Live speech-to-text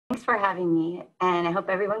Thanks for having me, and I hope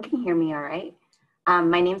everyone can hear me all right.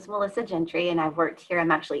 My name's Melissa Gentry, and I've worked here.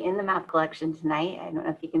 I'm actually in the map collection tonight. I don't know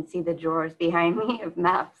if you can see the drawers behind me of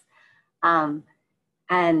maps.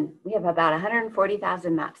 And we have about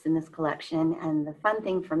 140,000 maps in this collection. And the fun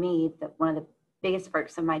thing for me, one of the biggest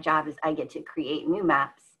perks of my job is I get to create new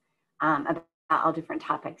maps about all different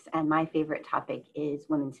topics. And my favorite topic is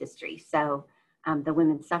women's history. So the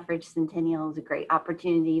women's suffrage centennial is a great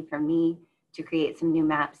opportunity for me to create some new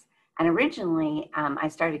maps. And originally, I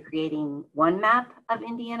started creating one map of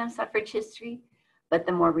Indiana suffrage history, but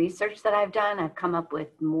the more research that I've done, I've come up with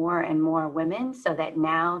more and more women, so that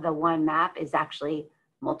now the one map is actually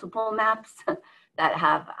multiple maps that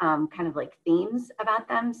have kind of like themes about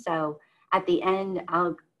them. So at the end,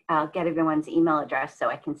 I'll get everyone's email address so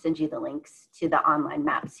I can send you the links to the online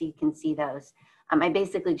maps so you can see those. I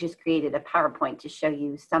basically just created a PowerPoint to show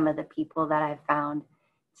you some of the people that I've found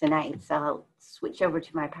tonight. So I'll switch over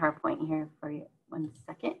to my PowerPoint here for you 1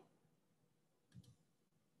 second.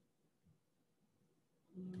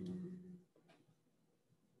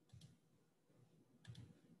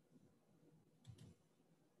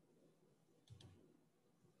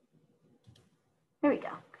 There we go.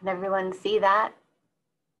 Can everyone see that?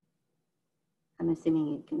 I'm assuming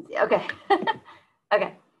you can see. Okay.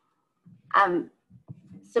 Okay.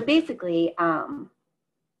 So basically,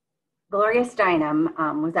 Gloria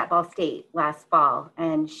Steinem was at Ball State last fall,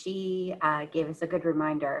 and she gave us a good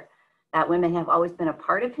reminder that women have always been a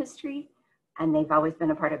part of history, and they've always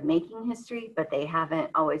been a part of making history, but they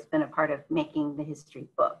haven't always been a part of making the history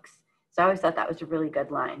books. So I always thought that was a really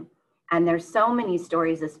good line. And there's so many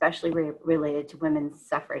stories, especially related to women's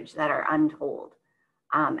suffrage, that are untold.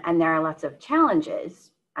 And there are lots of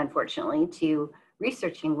challenges, unfortunately, to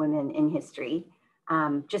researching women in history.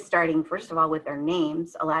 Just starting, first of all, with their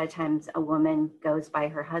names. A lot of times a woman goes by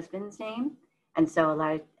her husband's name. And so a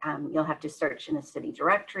lot of, you'll have to search in a city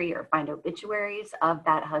directory or find obituaries of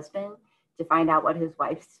that husband to find out what his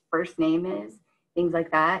wife's first name is, things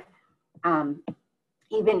like that.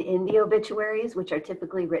 Even in the obituaries, which are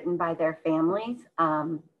typically written by their families,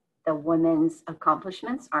 the women's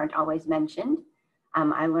accomplishments aren't always mentioned.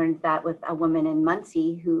 I learned that with a woman in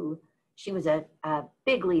Muncie who, she was a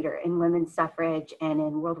big leader in women's suffrage and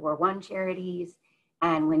in World War I charities.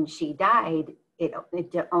 And when she died, it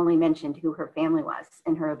only mentioned who her family was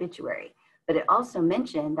in her obituary. But it also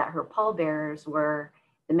mentioned that her pallbearers were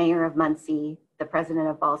the mayor of Muncie, the president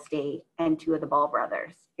of Ball State, and 2 of the Ball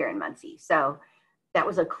brothers here in Muncie. So that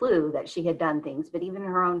was a clue that she had done things, but even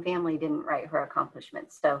her own family didn't write her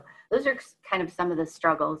accomplishments. So those are kind of some of the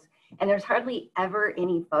struggles. And there's hardly ever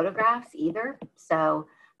any photographs either. So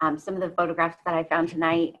some of the photographs that I found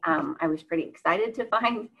tonight, I was pretty excited to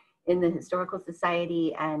find in the Historical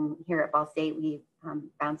Society, and here at Ball State, we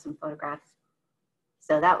found some photographs.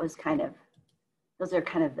 So that was kind of, those are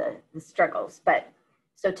kind of the struggles. But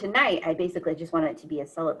so tonight, I basically just want it to be a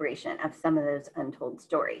celebration of some of those untold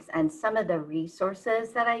stories. And some of the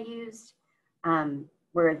resources that I used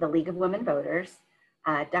were the League of Women Voters,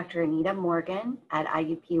 Dr. Anita Morgan at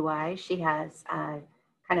IUPUI. She has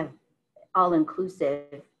kind of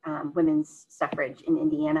all-inclusive women's suffrage in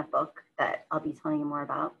Indiana book that I'll be telling you more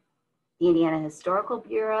about. The Indiana Historical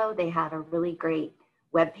Bureau, they have a really great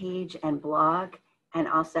webpage and blog, and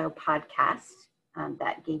also podcast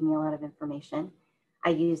that gave me a lot of information. I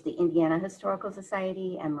used the Indiana Historical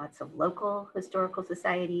Society and lots of local historical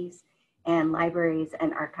societies and libraries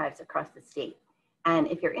and archives across the state. And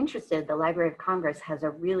if you're interested, the Library of Congress has a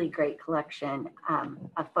really great collection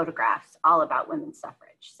of photographs all about women's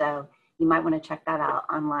suffrage. So you might want to check that out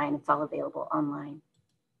online. It's all available online.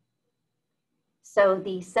 So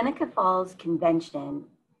the Seneca Falls Convention,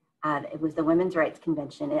 it was the Women's Rights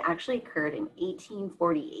Convention. It actually occurred in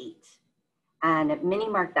 1848. And many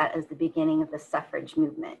mark that as the beginning of the suffrage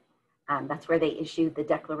movement. That's where they issued the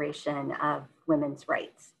Declaration of Women's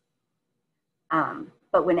Rights.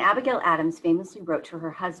 But when Abigail Adams famously wrote to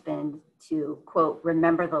her husband to, quote,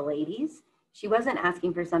 remember the ladies, she wasn't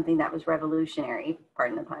asking for something that was revolutionary,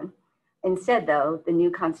 pardon the pun. Instead, though, the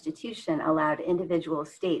new Constitution allowed individual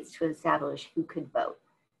states to establish who could vote.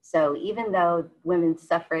 So even though women's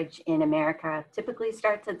suffrage in America typically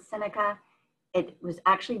starts at Seneca, it was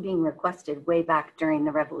actually being requested way back during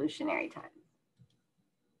the Revolutionary times.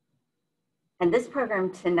 And this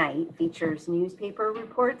program tonight features newspaper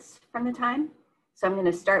reports from the time. So I'm going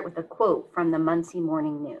to start with a quote from the Muncie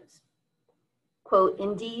Morning News. Quote,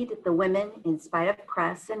 indeed, the women, in spite of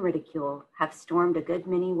press and ridicule, have stormed a good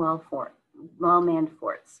many well-manned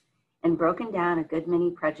forts and broken down a good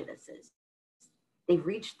many prejudices. They've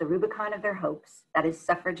reached the Rubicon of their hopes, that is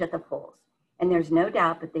suffrage at the polls, and there's no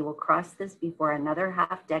doubt that they will cross this before another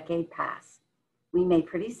half-decade pass. We may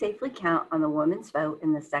pretty safely count on the women's vote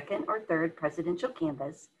in the second or third presidential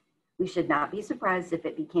canvass. We should not be surprised if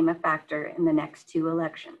it became a factor in the next 2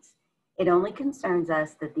 elections. It only concerns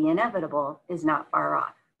us that the inevitable is not far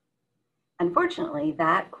off. Unfortunately,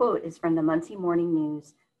 that quote is from the Muncie Morning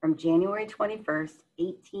News from January 21st,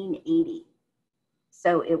 1880.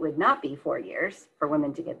 So it would not be 4 years for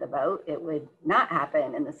women to get the vote. It would not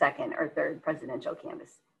happen in the second or third presidential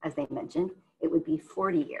canvass, as they mentioned. It would be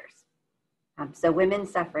 40 years. So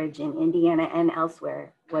women's suffrage in Indiana and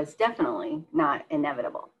elsewhere was definitely not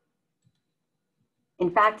inevitable.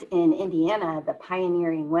 In fact, in Indiana, the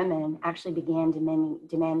pioneering women actually began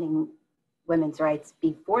demanding women's rights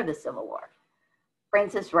before the Civil War.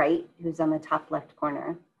 Frances Wright, who's on the top left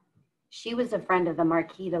corner, she was a friend of the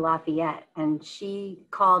Marquis de Lafayette, and she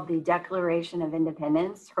called the Declaration of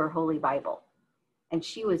Independence her Holy Bible. And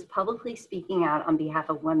she was publicly speaking out on behalf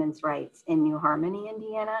of women's rights in New Harmony,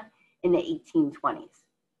 Indiana in the 1820s.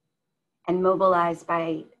 And mobilized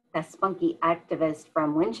by a spunky activist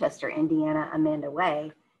from Winchester, Indiana, Amanda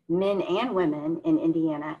Way, men and women in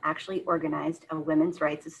Indiana actually organized a women's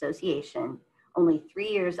rights association only 3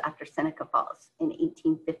 years after Seneca Falls in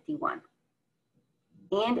 1851.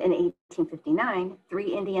 And in 1859,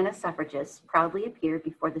 3 Indiana suffragists proudly appeared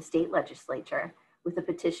before the state legislature with a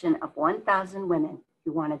petition of 1,000 women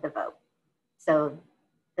who wanted the vote. So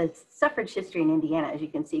the suffrage history in Indiana, as you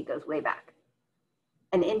can see, goes way back.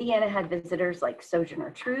 And Indiana had visitors like Sojourner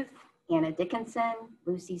Truth, Anna Dickinson,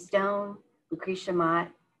 Lucy Stone, Lucretia Mott,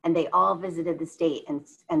 and they all visited the state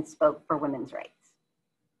and spoke for women's rights.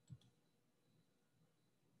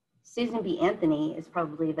 Susan B. Anthony is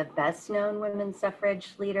probably the best known women's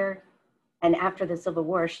suffrage leader. And after the Civil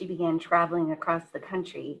War, she began traveling across the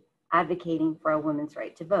country advocating for a woman's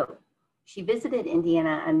right to vote. She visited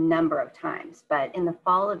Indiana a number of times, but in the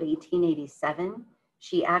fall of 1887,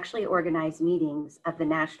 she actually organized meetings of the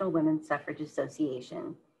National Women's Suffrage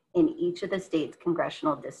Association in each of the state's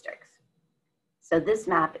congressional districts. So this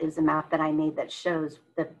map is a map that I made that shows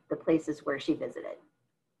the places where she visited.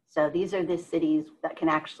 So these are the cities that can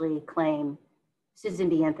actually claim Susan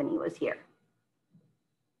B. Anthony was here.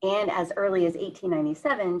 And as early as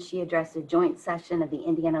 1897, she addressed a joint session of the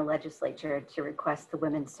Indiana legislature to request the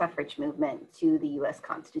women's suffrage movement to the US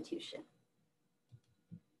Constitution.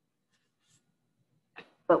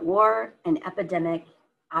 But war and epidemic,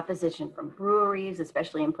 opposition from breweries,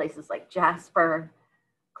 especially in places like Jasper,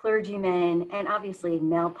 clergymen, and obviously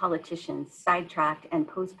male politicians sidetracked and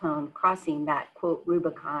postponed crossing that, quote,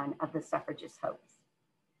 Rubicon of the suffragist hopes.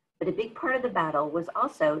 But a big part of the battle was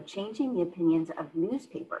also changing the opinions of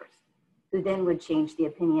newspapers, who then would change the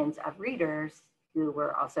opinions of readers, who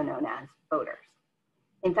were also known as voters.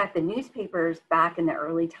 In fact, the newspapers back in the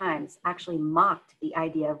early times actually mocked the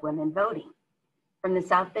idea of women voting. From the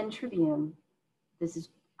South Bend Tribune, this is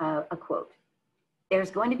a quote: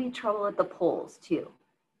 "There's going to be trouble at the polls too.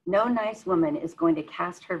 No nice woman is going to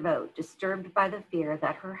cast her vote disturbed by the fear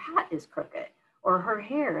that her hat is crooked or her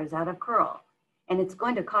hair is out of curl. And it's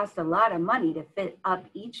going to cost a lot of money to fit up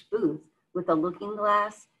each booth with a looking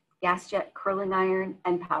glass, gas jet curling iron,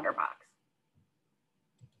 and powder box."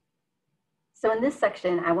 So in this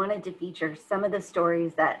section, I wanted to feature some of the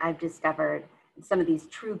stories that I've discovered, some of these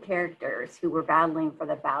true characters who were battling for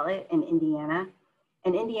the ballot in Indiana.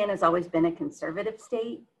 And Indiana's always been a conservative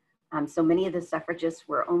state. So many of the suffragists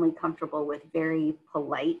were only comfortable with very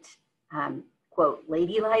polite, quote,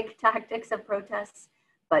 ladylike tactics of protests.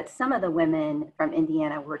 But some of the women from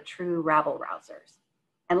Indiana were true rabble rousers.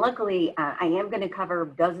 And luckily, I am going to cover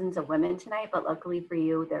dozens of women tonight, but luckily for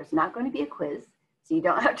you, there's not going to be a quiz, so you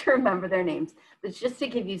don't have to remember their names. But just to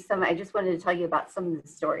give you some, I just wanted to tell you about some of the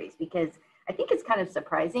stories, because I think it's kind of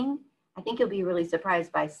surprising. I think you'll be really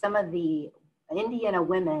surprised by some of the Indiana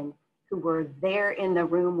women who were there in the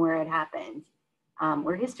room where it happened,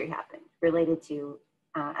 where history happened, related to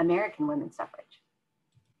American women's suffrage.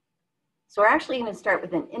 So we're actually going to start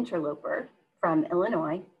with an interloper from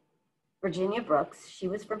Illinois, Virginia Brooks. She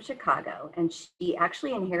was from Chicago, and she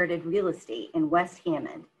actually inherited real estate in West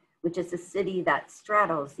Hammond, which is a city that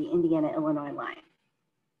straddles the Indiana-Illinois line.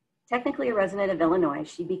 Technically a resident of Illinois,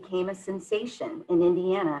 she became a sensation in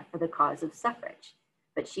Indiana for the cause of suffrage.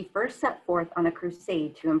 But she first set forth on a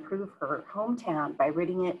crusade to improve her hometown by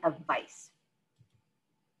ridding it of vice.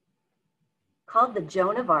 Called the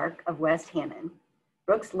Joan of Arc of West Hammond,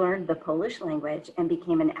 Brooks learned the Polish language and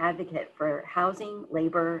became an advocate for housing,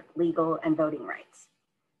 labor, legal, and voting rights.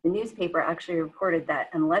 The newspaper actually reported that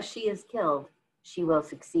unless she is killed, she will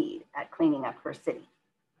succeed at cleaning up her city.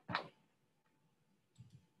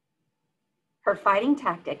 Her fighting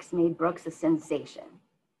tactics made Brooks a sensation.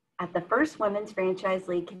 At the first Women's Franchise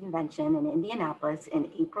League convention in Indianapolis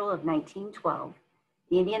in April of 1912,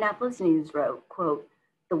 the Indianapolis News wrote, quote,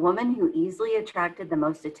 "The woman who easily attracted the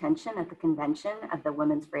most attention at the convention of the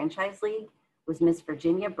Women's Franchise League was Miss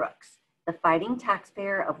Virginia Brooks, the fighting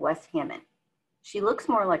taxpayer of West Hammond. She looks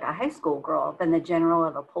more like a high school girl than the general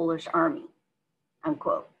of a Polish army,"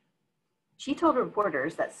 unquote. She told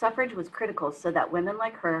reporters that suffrage was critical so that women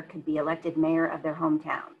like her could be elected mayor of their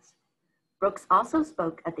hometowns. Brooks also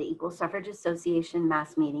spoke at the Equal Suffrage Association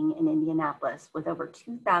mass meeting in Indianapolis with over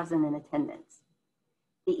 2,000 in attendance.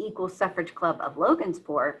 The Equal Suffrage Club of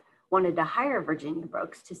Logansport wanted to hire Virginia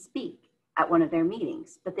Brooks to speak at one of their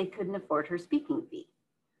meetings, but they couldn't afford her speaking fee.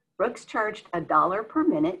 Brooks charged $1 per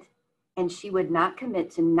minute, and she would not commit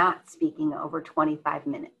to not speaking over 25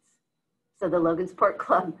 minutes. So the Logansport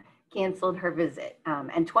Club canceled her visit,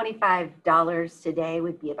 and $25 today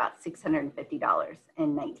would be about $650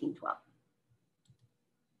 in 1912.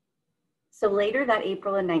 So later that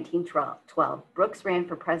April in 1912, Brooks ran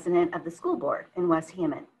for president of the school board in West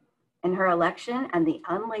Hammond, and her election and the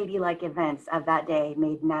unladylike events of that day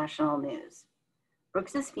made national news.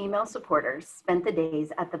 Brooks's female supporters spent the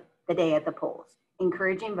day at the polls,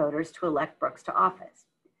 encouraging voters to elect Brooks to office.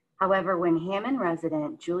 However, when Hammond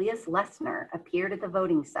resident Julius Lessner appeared at the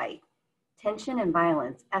voting site, tension and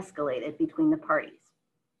violence escalated between the parties.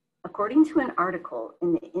 According to an article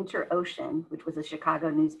in the Inter-Ocean, which was a Chicago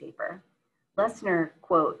newspaper, Lessner,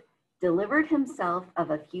 quote, "delivered himself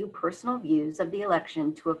of a few personal views of the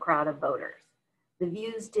election to a crowd of voters. The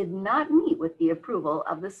views did not meet with the approval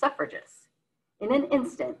of the suffragists. In an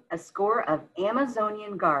instant, a score of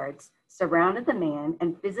Amazonian guards surrounded the man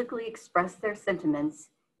and physically expressed their sentiments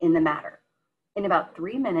in the matter. In about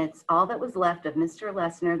 3 minutes, all that was left of Mr.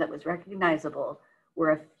 Lessner that was recognizable were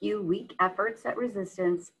a few weak efforts at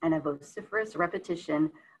resistance and a vociferous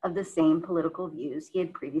repetition of the same political views he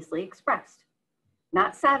had previously expressed.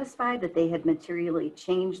 Not satisfied that they had materially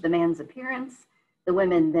changed the man's appearance, the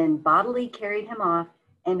women then bodily carried him off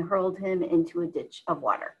and hurled him into a ditch of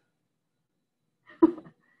water."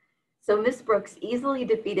 So Miss Brooks easily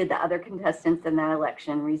defeated the other contestants in that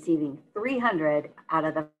election, receiving 300 out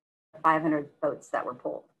of the 500 votes that were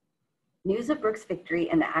polled. News of Brooks' victory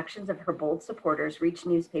and the actions of her bold supporters reached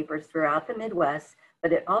newspapers throughout the Midwest,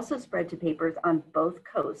 but it also spread to papers on both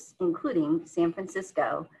coasts, including San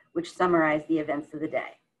Francisco, which summarized the events of the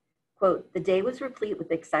day. Quote, "The day was replete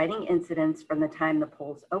with exciting incidents from the time the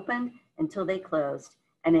polls opened until they closed,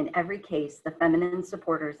 and in every case, the feminine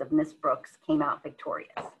supporters of Miss Brooks came out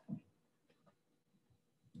victorious."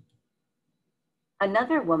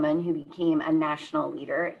 Another woman who became a national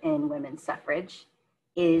leader in women's suffrage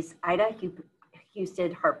is Ida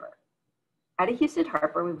Husted Harper. Ida Husted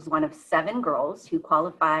Harper was one of 7 girls who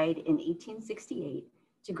qualified in 1868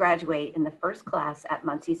 to graduate in the first class at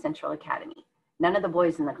Muncie Central Academy. None of the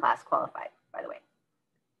boys in the class qualified, by the way.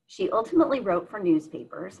 She ultimately wrote for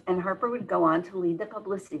newspapers, and Harper would go on to lead the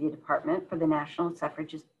publicity department for the National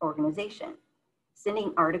Suffrage Organization,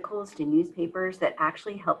 sending articles to newspapers that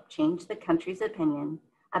actually helped change the country's opinion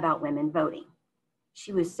about women voting.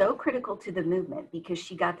 She was so critical to the movement because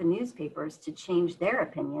she got the newspapers to change their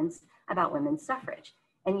opinions about women's suffrage,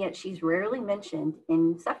 and yet she's rarely mentioned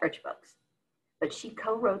in suffrage books. But she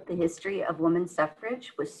co-wrote the history of women's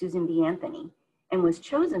suffrage with Susan B. Anthony and was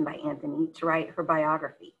chosen by Anthony to write her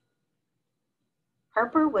biography.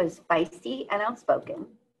 Harper was feisty and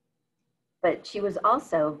outspoken, but she was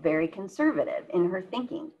also very conservative in her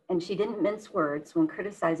thinking, and she didn't mince words when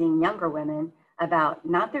criticizing younger women about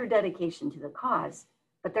not their dedication to the cause,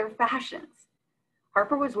 but their fashions.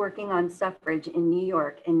 Harper was working on suffrage in New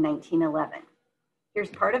York in 1911. Here's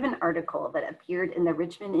part of an article that appeared in the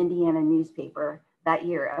Richmond, Indiana newspaper that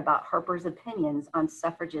year about Harper's opinions on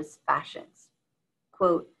suffragists' fashions.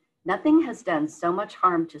 Quote, "Nothing has done so much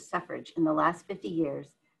harm to suffrage in the last 50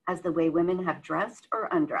 years as the way women have dressed or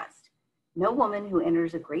undressed. No woman who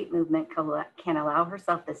enters a great movement can allow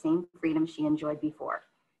herself the same freedom she enjoyed before.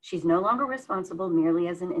 She's no longer responsible merely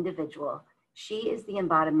as an individual. She is the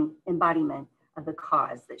embodiment of the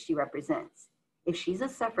cause that she represents. If she's a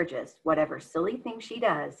suffragist, whatever silly thing she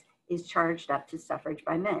does is charged up to suffrage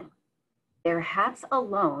by men. Their hats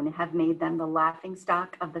alone have made them the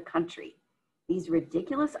laughingstock of the country. These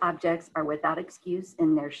ridiculous objects are without excuse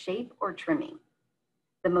in their shape or trimming.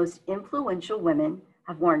 The most influential women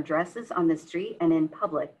have worn dresses on the street and in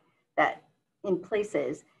public that in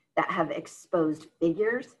places that have exposed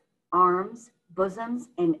figures, arms, bosoms,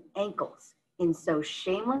 and ankles in so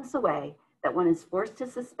shameless a way that one is forced to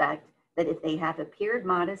suspect that if they have appeared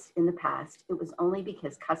modest in the past, it was only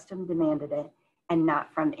because custom demanded it and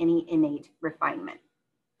not from any innate refinement,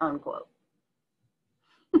 unquote.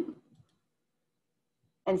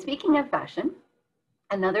 And speaking of fashion,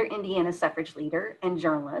 another Indiana suffrage leader and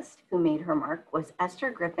journalist who made her mark was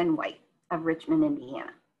Esther Griffin White of Richmond,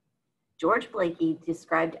 Indiana. George Blakey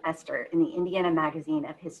described Esther in the Indiana Magazine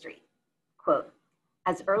of History, quote,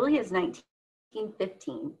 "As early as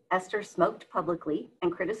 1915, Esther smoked publicly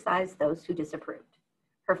and criticized those who disapproved.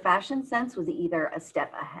 Her fashion sense was either a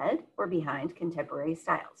step ahead or behind contemporary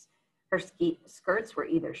styles. Her skirts were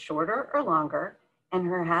either shorter or longer, and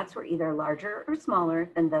her hats were either larger or smaller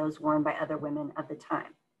than those worn by other women of the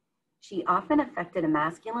time. She often affected a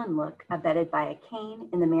masculine look abetted by a cane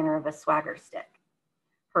in the manner of a swagger stick.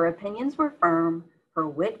 Her opinions were firm, her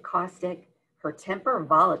wit caustic, her temper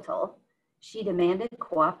volatile. She demanded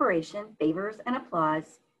cooperation, favors, and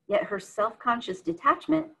applause, yet her self-conscious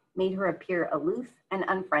detachment made her appear aloof and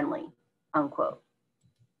unfriendly," unquote.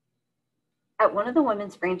 At one of the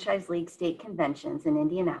Women's Franchise League state conventions in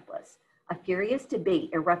Indianapolis, a furious debate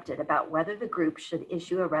erupted about whether the group should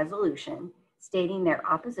issue a resolution stating their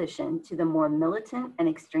opposition to the more militant and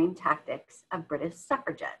extreme tactics of British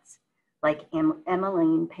suffragettes, like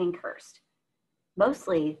Emmeline Pankhurst.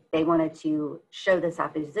 Mostly, they wanted to show this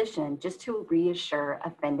opposition just to reassure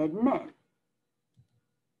offended men.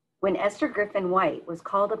 When Esther Griffin White was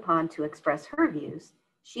called upon to express her views,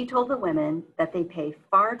 she told the women that they pay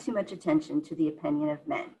far too much attention to the opinion of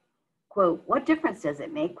men. Quote, "What difference does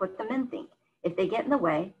it make what the men think? If they get in the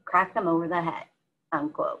way, crack them over the head,"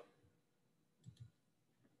 unquote.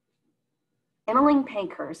 Emmeline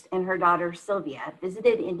Pankhurst and her daughter Sylvia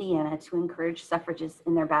visited Indiana to encourage suffragists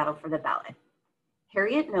in their battle for the ballot.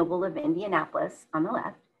 Harriet Noble of Indianapolis on the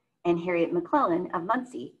left and Harriet McClellan of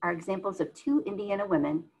Muncie are examples of two Indiana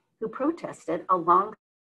women who protested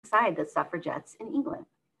alongside the suffragettes in England.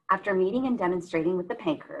 After meeting and demonstrating with the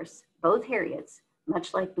Pankhursts, both Harriets,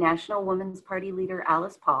 much like National Woman's Party leader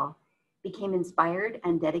Alice Paul, became inspired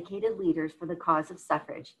and dedicated leaders for the cause of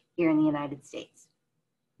suffrage here in the United States.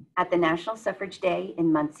 At the National Suffrage Day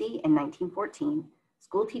in Muncie in 1914,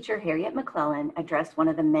 schoolteacher Harriet McClellan addressed one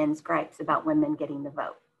of the men's gripes about women getting the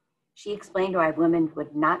vote. She explained why women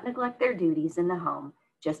would not neglect their duties in the home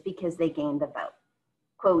just because they gained the vote.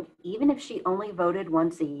 Quote, "Even if she only voted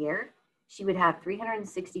once a year, she would have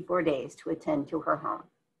 364 days to attend to her home,"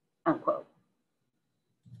 unquote.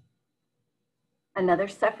 Another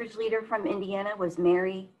suffrage leader from Indiana was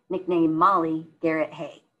Mary, nicknamed Molly, Garrett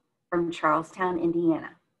Hay, from Charlestown,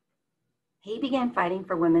 Indiana. Hay began fighting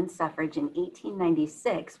for women's suffrage in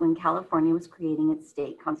 1896 when California was creating its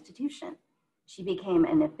state constitution. She became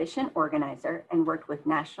an efficient organizer and worked with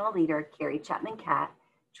national leader Carrie Chapman Catt,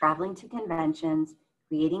 traveling to conventions,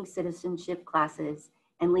 creating citizenship classes,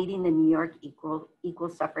 and leading the New York Equal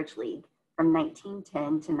Suffrage League from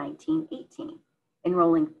 1910 to 1918,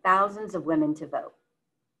 enrolling thousands of women to vote.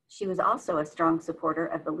 She was also a strong supporter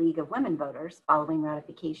of the League of Women Voters following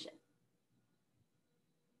ratification.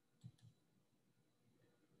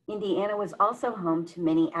 Indiana was also home to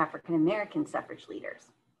many African-American suffrage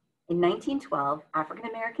leaders. In 1912,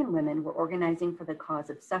 African-American women were organizing for the cause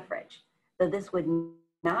of suffrage, though this would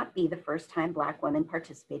not be the first time Black women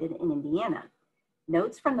participated in Indiana.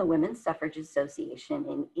 Notes from the Women's Suffrage Association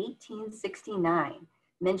in 1869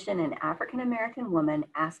 mention an African-American woman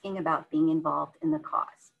asking about being involved in the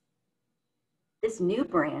cause. This new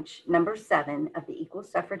branch, number 7 of the Equal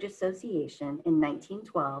Suffrage Association in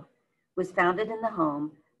 1912, was founded in the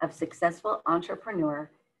home of successful entrepreneur,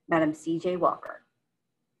 Madam C.J. Walker.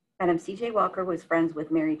 Madam C.J. Walker was friends with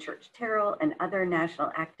Mary Church Terrell and other national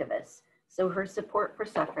activists, so her support for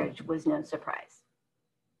suffrage was no surprise.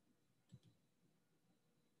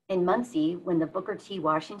 In Muncie, when the Booker T.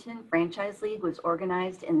 Washington Franchise League was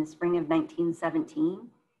organized in the spring of 1917,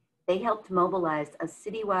 they helped mobilize a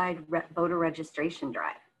citywide voter registration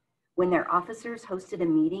drive. When their officers hosted a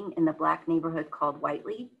meeting in the Black neighborhood called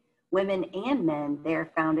Whiteley, women and men there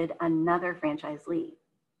founded another franchise league.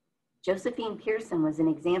 Josephine Pearson was an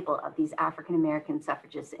example of these African-American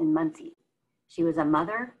suffragists in Muncie. She was a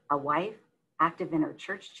mother, a wife, active in her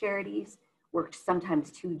church charities, worked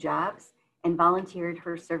sometimes 2 jobs, and volunteered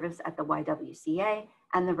her service at the YWCA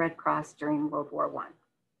and the Red Cross during World War I.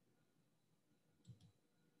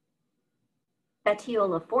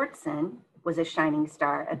 Bettiola Fortson was a shining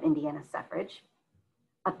star of Indiana suffrage.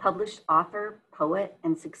 A published author, poet,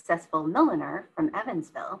 and successful milliner from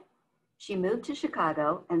Evansville, she moved to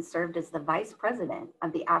Chicago and served as the vice president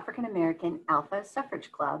of the African-American Alpha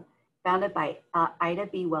Suffrage Club, founded by Ida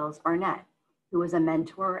B. Wells Barnett, who was a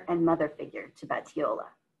mentor and mother figure to Bettiola.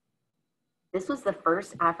 This was the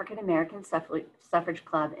first African-American suffrage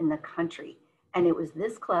club in the country, And it was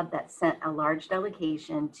this club that sent a large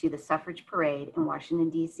delegation to the suffrage parade in Washington,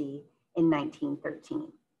 D.C. in 1913.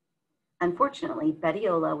 Unfortunately,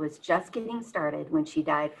 Bettiola was just getting started when she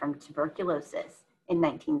died from tuberculosis in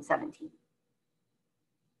 1917.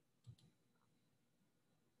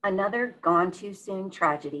 Another gone too soon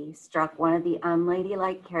tragedy struck one of the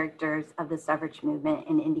unladylike characters of the suffrage movement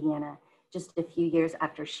in Indiana just a few years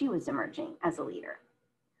after she was emerging as a leader.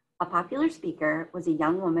 A popular speaker was a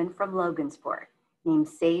young woman from Logansport named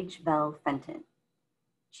Sage Bell Fenton.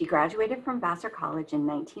 She graduated from Vassar College in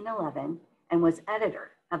 1911 and was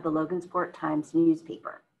editor of the Logansport Times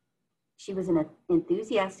newspaper. She was an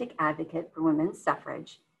enthusiastic advocate for women's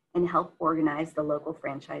suffrage and helped organize the local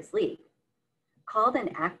franchise league. Called an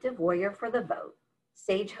active warrior for the vote,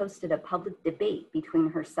 Sage hosted a public debate between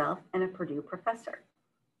herself and a Purdue professor.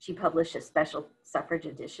 She published a special suffrage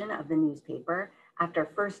edition of the newspaper after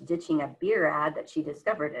first ditching a beer ad that she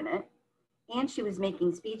discovered in it, and she was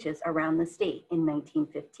making speeches around the state in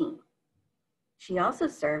 1915. She also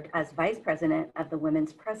served as vice president of the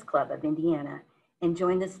Women's Press Club of Indiana and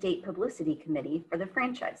joined the state publicity committee for the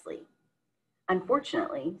Franchise League.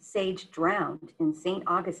 Unfortunately, Sage drowned in St.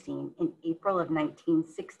 Augustine in April of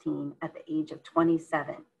 1916 at the age of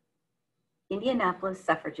 27. Indianapolis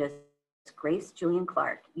suffragist Grace Julian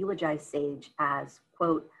Clark eulogized Sage as,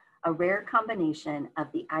 quote, a rare combination of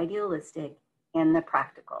the idealistic and the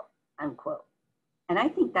practical, unquote. And I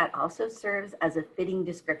think that also serves as a fitting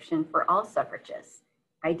description for all suffragists,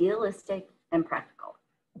 idealistic and practical.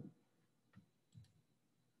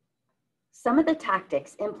 Some of the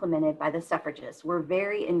tactics implemented by the suffragists were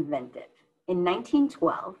very inventive. In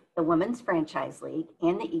 1912, the Women's Franchise League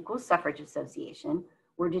and the Equal Suffrage Association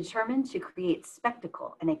were determined to create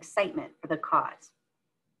spectacle and excitement for the cause.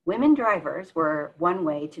 Women drivers were one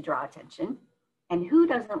way to draw attention, and who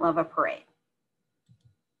doesn't love a parade?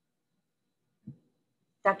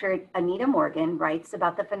 Dr. Anita Morgan writes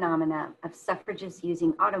about the phenomena of suffragists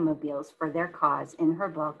using automobiles for their cause in her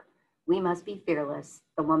book, We Must Be Fearless,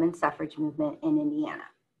 The Women's Suffrage Movement in Indiana.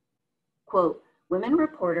 Quote, women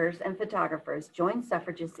reporters and photographers joined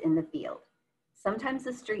suffragists in the field. Sometimes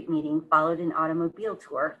the street meeting followed an automobile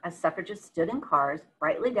tour as suffragists stood in cars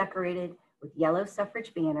brightly decorated with yellow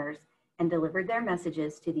suffrage banners and delivered their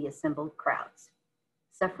messages to the assembled crowds.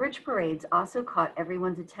 Suffrage parades also caught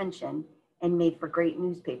everyone's attention and made for great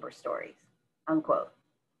newspaper stories, unquote.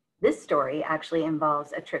 This story actually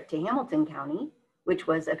involves a trip to Hamilton County, which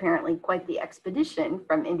was apparently quite the expedition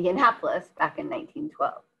from Indianapolis back in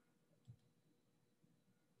 1912.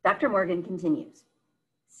 Dr. Morgan continues,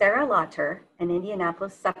 Sarah Lauter, an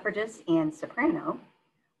Indianapolis suffragist and soprano,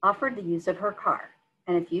 offered the use of her car,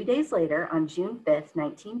 and a few days later, on June 5th,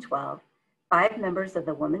 1912, 5 members of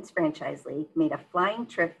the Women's Franchise League made a flying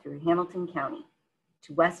trip through Hamilton County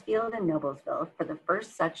to Westfield and Noblesville for the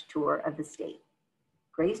first such tour of the state.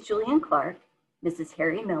 Grace Julian Clark, Mrs.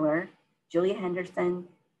 Harry Miller, Julia Henderson,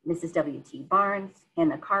 Mrs. W.T. Barnes, and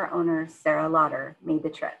the car owner, Sarah Lauter, made the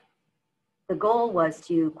trip. The goal was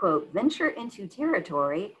to, quote, venture into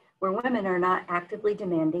territory where women are not actively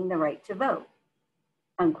demanding the right to vote,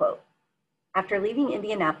 unquote. After leaving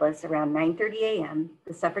Indianapolis around 9:30 a.m.,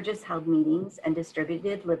 the suffragists held meetings and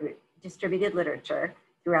distributed literature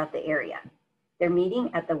throughout the area. Their meeting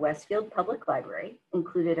at the Westfield Public Library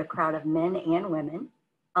included a crowd of men and women,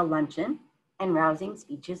 a luncheon, and rousing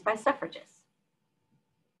speeches by suffragists.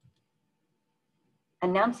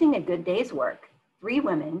 Announcing a good day's work, 3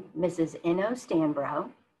 women, Mrs. N.O. Stanbrough,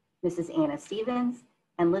 Mrs. Anna Stevens,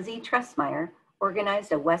 and Lizzie Tressmeyer,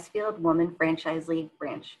 organized a Westfield Woman Franchise League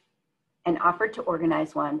branch and offered to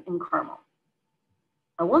organize one in Carmel.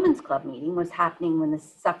 A women's club meeting was happening when the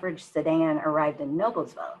suffrage sedan arrived in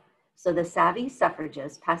Noblesville, so the savvy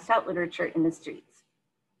suffragists passed out literature in the streets.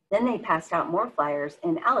 Then they passed out more flyers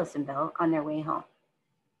in Allisonville on their way home.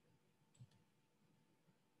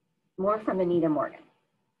 More from Anita Morgan.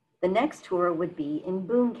 The next tour would be in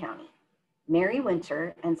Boone County. Mary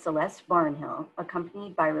Winter and Celeste Barnhill,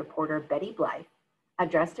 accompanied by reporter Betty Blythe,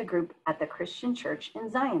 addressed a group at the Christian Church in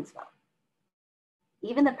Zionsville.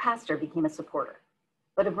 Even the pastor became a supporter,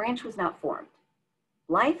 but a branch was not formed.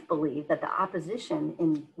 Blythe believed that the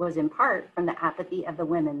opposition was in part from the apathy of the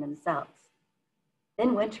women themselves.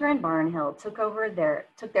 Then Winter and Barnhill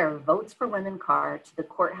took their Votes for Women car to the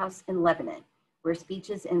courthouse in Lebanon, where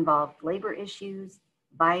speeches involved labor issues,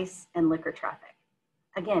 vice, and liquor traffic.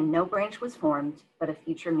 Again, no branch was formed, but a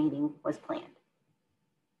future meeting was planned.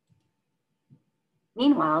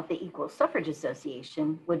 Meanwhile, the Equal Suffrage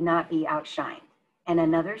Association would not be outshined, and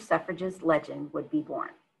another suffragist legend would be born.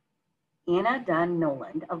 Anna Dunn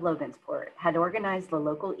Noland of Logansport had organized the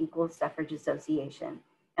local Equal Suffrage Association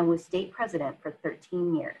and was state president for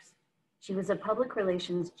 13 years. She was a public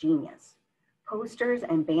relations genius. Posters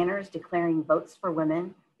and banners declaring votes for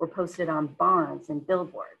women were posted on barns and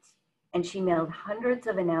billboards, and she mailed hundreds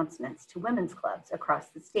of announcements to women's clubs across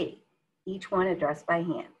the state, each one addressed by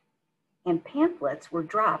hand. And pamphlets were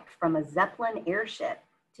dropped from a Zeppelin airship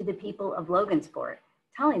to the people of Logansport,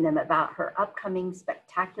 telling them about her upcoming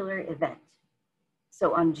spectacular event.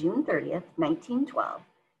 So on June 30th, 1912,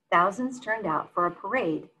 thousands turned out for a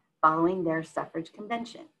parade following their suffrage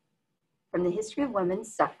convention. From the history of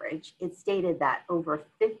women's suffrage, it stated that over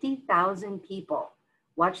 50,000 people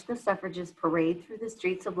watched the suffragists parade through the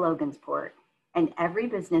streets of Logansport, and every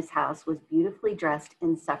business house was beautifully dressed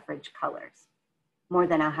in suffrage colors. More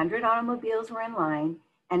than 100 automobiles were in line,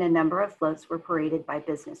 and a number of floats were paraded by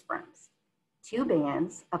business firms. 2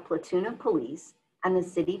 bands, a platoon of police, and the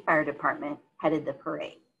city fire department headed the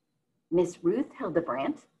parade. Miss Ruth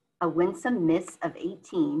Hildebrandt, a winsome miss of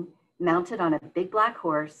 18, mounted on a big black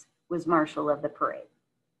horse, was marshal of the parade.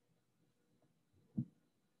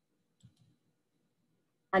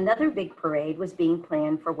 Another big parade was being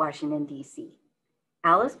planned for Washington, D.C.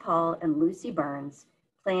 Alice Paul and Lucy Burns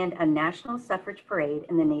planned a national suffrage parade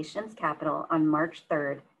in the nation's capital on March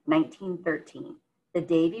 3rd, 1913, the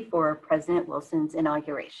day before President Wilson's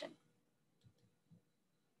inauguration.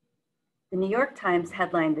 The New York Times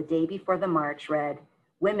headline the day before the march read,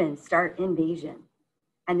 "Women start invasion,"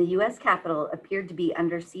 and the US Capitol appeared to be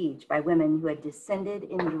under siege by women who had descended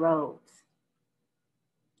in droves.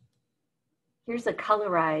 Here's a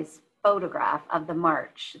colorized photograph of the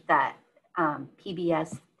march that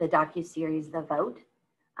PBS, the docuseries The Vote,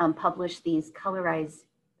 published these colorized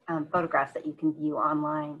photographs that you can view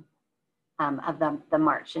online of the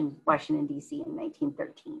march in Washington, D.C. in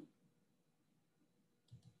 1913.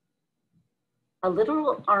 A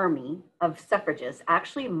literal army of suffragists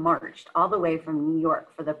actually marched all the way from New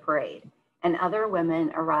York for the parade, and other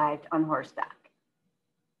women arrived on horseback.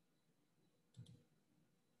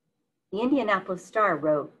 The Indianapolis Star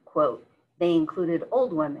wrote, quote, "They included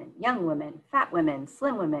old women, young women, fat women,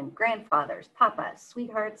 slim women, grandfathers, papas,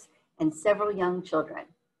 sweethearts, and several young children,"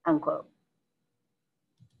 unquote.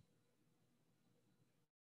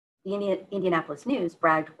 The Indianapolis News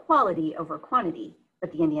bragged quality over quantity,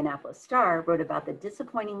 but the Indianapolis Star wrote about the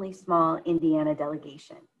disappointingly small Indiana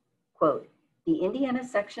delegation. Quote, "The Indiana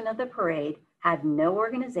section of the parade had no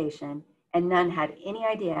organization, and none had any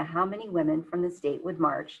idea how many women from the state would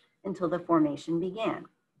march until the formation began.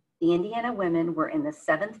 The Indiana women were in the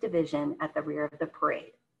 7th Division at the rear of the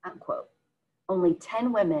parade," unquote. Only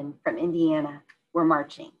 10 women from Indiana were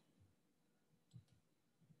marching.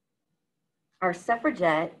 Our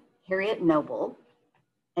suffragette, Harriet Noble,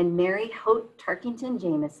 and Mary Hote Tarkington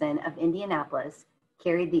Jameson of Indianapolis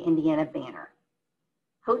carried the Indiana banner.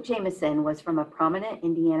 Hote Jameson was from a prominent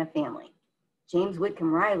Indiana family. James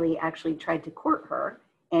Whitcomb Riley actually tried to court her,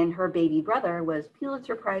 and her baby brother was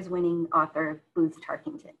Pulitzer Prize-winning author Booth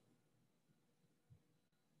Tarkington.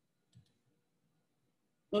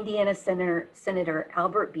 Indiana Senator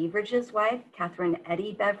Albert Beveridge's wife, Catherine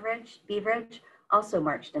Eddy Beveridge, also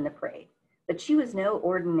marched in the parade, but she was no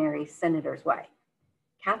ordinary senator's wife.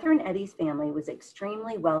 Catherine Eddy's family was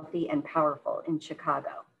extremely wealthy and powerful in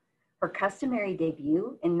Chicago. Her customary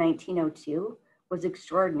debut in 1902 was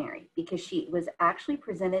extraordinary because she was actually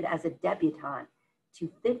presented as a debutante to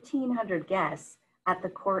 1,500 guests at the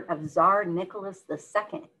court of Tsar Nicholas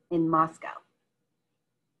II in Moscow.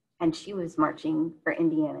 And she was marching for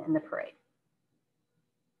Indiana in the parade.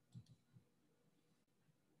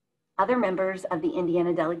 Other members of the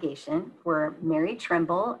Indiana delegation were Mary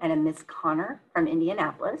Trimble and a Miss Connor from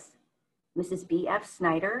Indianapolis, Mrs. B.F.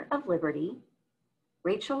 Snyder of Liberty,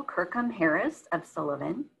 Rachel Kirkham Harris of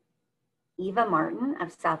Sullivan, Eva Martin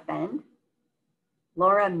of South Bend,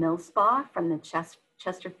 Laura Millspaugh from the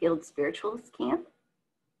Chesterfield Spiritualist Camp,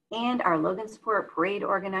 and our Logansport parade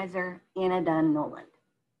organizer, Anna Dunn Noland.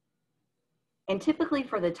 And typically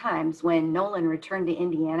for the times when Nolan returned to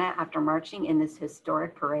Indiana after marching in this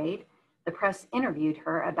historic parade, the press interviewed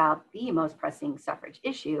her about the most pressing suffrage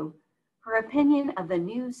issue, her opinion of the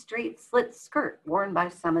new straight slit skirt worn by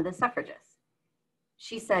some of the suffragists.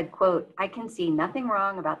 She said, quote, "I can see nothing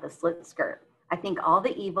wrong about the slit skirt. I think all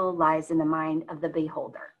the evil lies in the mind of the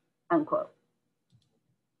beholder," unquote.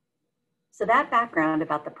 So that background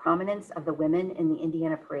about the prominence of the women in the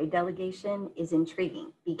Indiana parade delegation is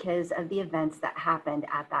intriguing because of the events that happened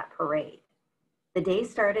at that parade. The day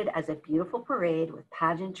started as a beautiful parade with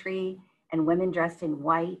pageantry and women dressed in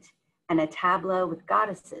white and a tableau with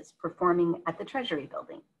goddesses performing at the Treasury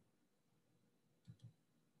Building.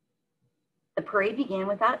 The parade began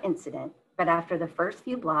without incident, but after the first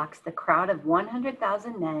few blocks, the crowd of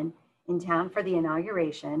 100,000 men in town for the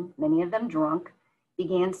inauguration, many of them drunk,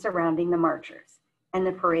 began surrounding the marchers, and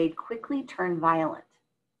the parade quickly turned violent.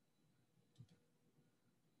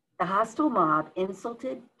 The hostile mob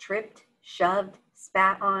insulted, tripped, shoved,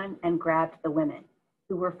 spat on, and grabbed the women,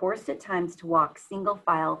 who were forced at times to walk single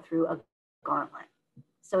file through a gauntlet.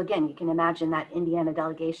 So again, you can imagine that Indiana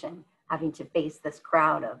delegation having to face this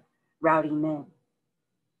crowd of rowdy men.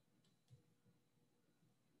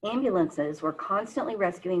 Ambulances were constantly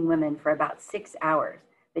rescuing women for about 6 hours,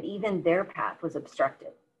 but even their path was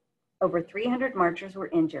obstructed. Over 300 marchers were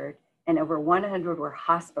injured and over 100 were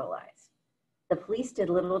hospitalized. The police did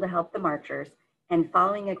little to help the marchers, and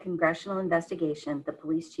following a congressional investigation, the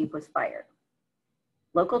police chief was fired.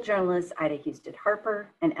 Local journalists Ida Husted Harper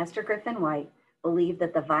and Esther Griffin White believed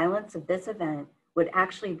that the violence of this event would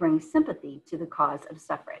actually bring sympathy to the cause of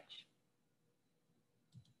suffrage.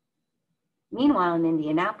 Meanwhile, in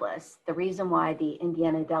Indianapolis, the reason why the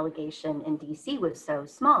Indiana delegation in DC was so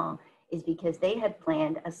small is because they had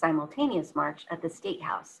planned a simultaneous march at the State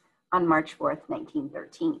House on March 4th,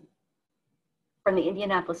 1913. From the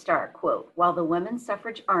Indianapolis Star, quote, "While the women's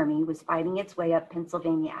suffrage army was fighting its way up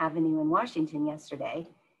Pennsylvania Avenue in Washington yesterday,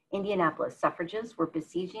 Indianapolis suffragists were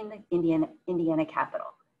besieging the Indiana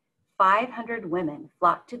Capitol. 500 women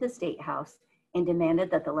flocked to the State House and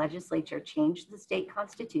demanded that the legislature change the state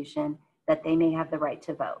constitution that they may have the right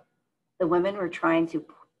to vote. The women were trying to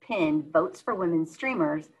pin votes for women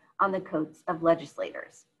streamers on the coats of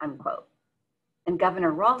legislators," unquote. And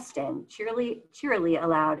Governor Ralston cheerily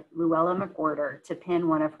allowed Luella McWhorter to pin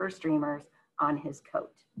one of her streamers on his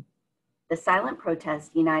coat. The silent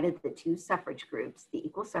protest united the two suffrage groups, the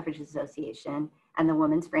Equal Suffrage Association and the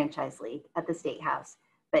Women's Franchise League, at the State House,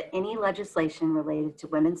 but any legislation related to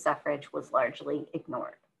women's suffrage was largely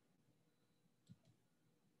ignored.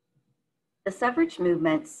 The suffrage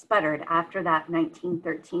movement sputtered after that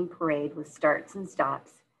 1913 parade with starts and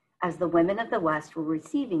stops. As the women of the West were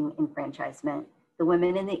receiving enfranchisement, the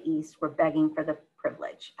women in the East were begging for the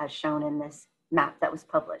privilege, as shown in this map that was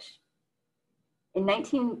published. In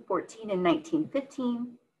 1914 and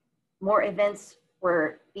 1915, more events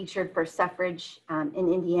were featured for suffrage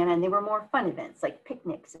in Indiana, and they were more fun events like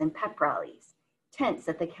picnics and pep rallies, tents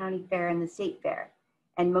at the county fair and the state fair,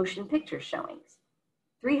 and motion picture showings.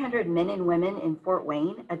 300 men and women in Fort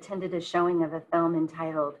Wayne attended a showing of a film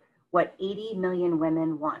entitled "What 80 Million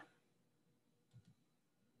Women Want."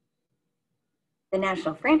 The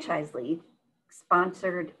National Franchise League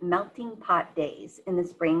sponsored Melting Pot Days in the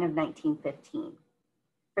spring of 1915.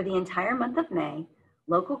 For the entire month of May,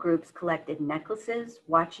 local groups collected necklaces,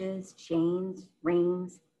 watches, chains,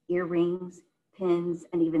 rings, earrings, pins,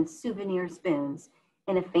 and even souvenir spoons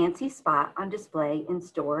in a fancy spot on display in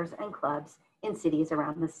stores and clubs in cities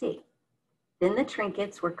around the state. Then the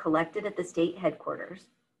trinkets were collected at the state headquarters,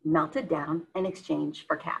 melted down, and exchanged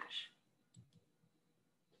for cash.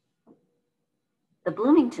 The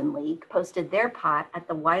Bloomington League posted their pot at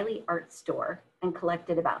the Wiley Art Store and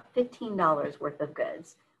collected about $15 worth of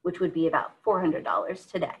goods, which would be about $400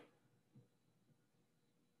 today.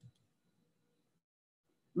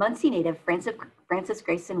 Muncie native Frances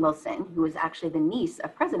Grayson Wilson, who was actually the niece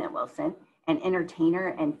of President Wilson, an entertainer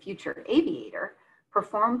and future aviator,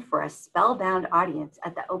 performed for a spellbound audience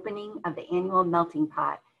at the opening of the annual Melting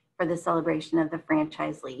Pot for the celebration of the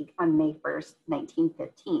Franchise League on May 1st,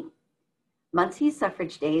 1915. Muncie's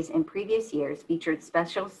suffrage days in previous years featured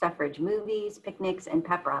special suffrage movies, picnics, and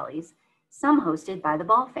pep rallies, some hosted by the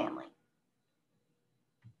Ball family.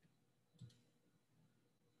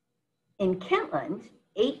 In Kentland,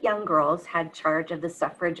 8 young girls had charge of the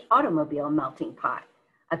suffrage automobile melting pot,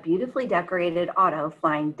 a beautifully decorated auto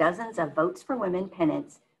flying dozens of Votes for Women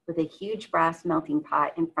pennants with a huge brass melting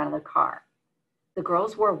pot in front of the car. The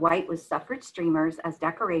girls wore white with suffrage streamers as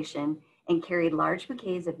decoration and carried large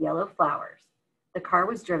bouquets of yellow flowers. The car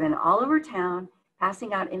was driven all over town,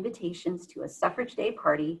 passing out invitations to a suffrage day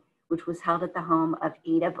party, which was held at the home of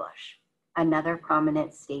Ada Bush, another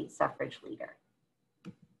prominent state suffrage leader.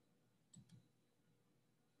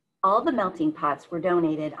 All the melting pots were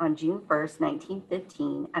donated on June 1st,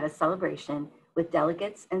 1915 at a celebration with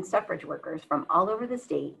delegates and suffrage workers from all over the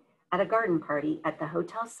state at a garden party at the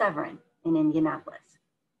Hotel Severin in Indianapolis.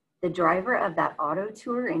 The driver of that auto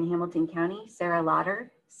tour in Hamilton County, Sarah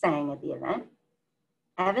Lauder, sang at the event.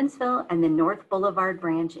 Evansville and the North Boulevard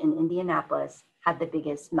branch in Indianapolis had the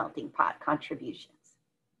biggest melting pot contributions.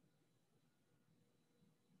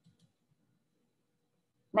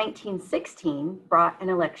 1916 brought an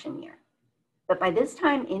election year, but by this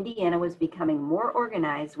time, Indiana was becoming more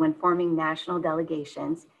organized when forming national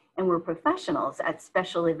delegations and were professionals at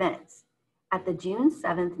special events, At the June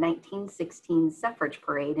 7th, 1916 suffrage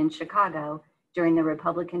parade in Chicago during the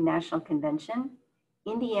Republican National Convention,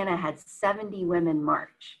 Indiana had 70 women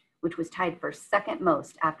march, which was tied for second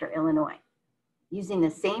most after Illinois. Using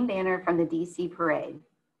the same banner from the DC parade,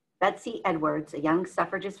 Betsy Edwards, a young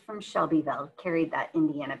suffragist from Shelbyville, carried that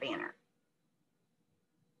Indiana banner.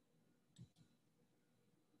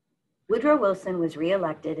 Woodrow Wilson was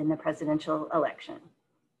reelected in the presidential election.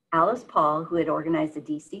 Alice Paul, who had organized the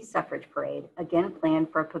DC suffrage parade, again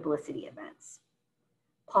planned for publicity events.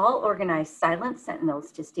 Paul organized silent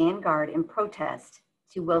sentinels to stand guard in protest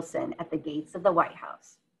to Wilson at the gates of the White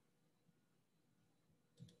House.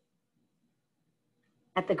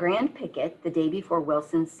 At the Grand Picket, the day before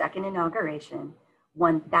Wilson's second inauguration,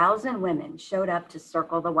 1,000 women showed up to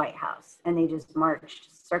circle the White House, and they just marched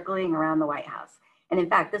circling around the White House. And in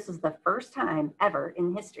fact, this was the first time ever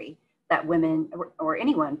in history that women or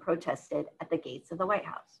anyone protested at the gates of the White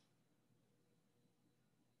House.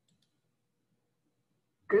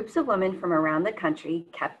 Groups of women from around the country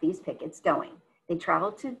kept these pickets going. They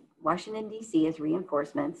traveled to Washington, D.C. as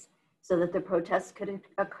reinforcements so that the protests could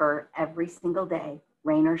occur every single day,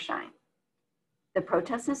 rain or shine. The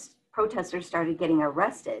protesters started getting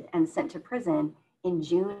arrested and sent to prison in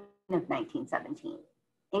June of 1917,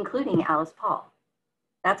 including Alice Paul.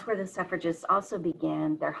 That's where the suffragists also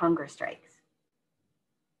began their hunger strikes.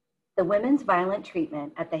 The women's violent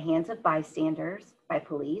treatment at the hands of bystanders, by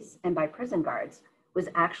police, and by prison guards was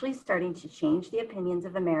actually starting to change the opinions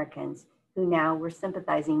of Americans who now were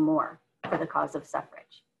sympathizing more for the cause of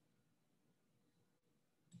suffrage.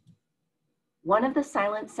 One of the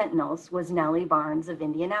silent sentinels was Nellie Barnes of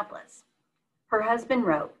Indianapolis. Her husband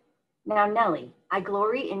wrote, "Now, Nellie, I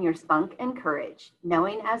glory in your spunk and courage,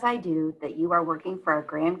 knowing as I do that you are working for a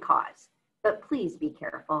grand cause, but please be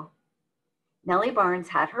careful." Nellie Barnes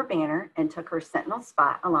had her banner and took her sentinel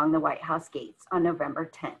spot along the White House gates on November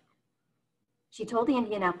 10th. She told the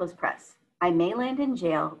Indianapolis Press, "I may land in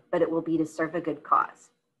jail, but it will be to serve a good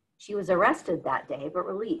cause." She was arrested that day, but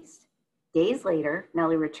released. Days later,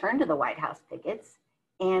 Nellie returned to the White House pickets,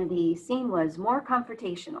 and the scene was more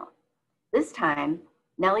confrontational. This time,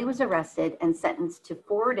 Nellie was arrested and sentenced to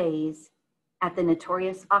 4 days at the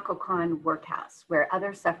notorious Occoquan workhouse, where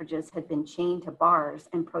other suffragists had been chained to bars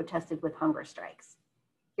and protested with hunger strikes.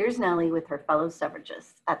 Here's Nellie with her fellow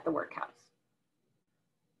suffragists at the workhouse.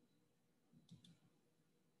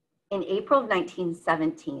 In April of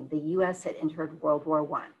 1917, the US had entered World War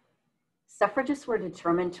I. Suffragists were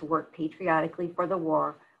determined to work patriotically for the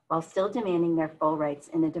war while still demanding their full rights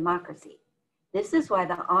in a democracy. This is why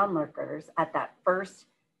the onlookers at that first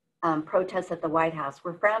protest at the White House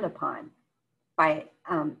were frowned upon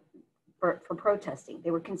for protesting.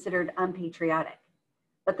 They were considered unpatriotic.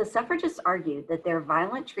 But the suffragists argued that their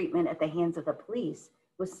violent treatment at the hands of the police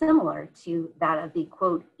was similar to that of the,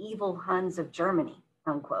 quote, evil Huns of Germany,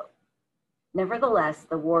 unquote. Nevertheless,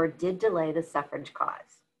 the war did delay the suffrage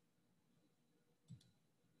cause.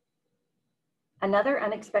 Another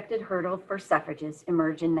unexpected hurdle for suffragists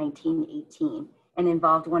emerged in 1918 and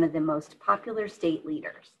involved one of the most popular state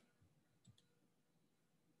leaders.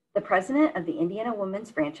 The president of the Indiana Women's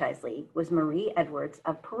Franchise League was Marie Edwards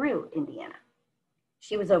of Peru, Indiana.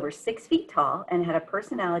 She was over 6 feet tall and had a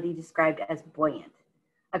personality described as buoyant.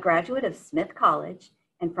 A graduate of Smith College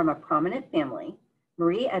and from a prominent family,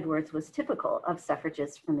 Marie Edwards was typical of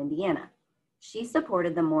suffragists from Indiana. She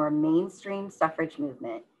supported the more mainstream suffrage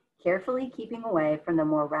movement, carefully keeping away from the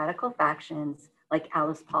more radical factions like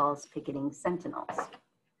Alice Paul's picketing sentinels.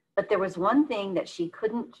 But there was one thing that she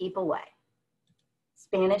couldn't keep away: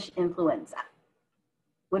 Spanish influenza.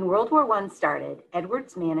 When World War I started,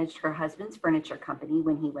 Edwards managed her husband's furniture company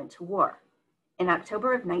when he went to war. In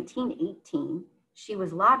October of 1918, she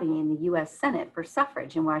was lobbying the US Senate for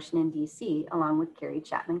suffrage in Washington, D.C., along with Carrie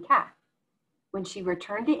Chapman Catt. When she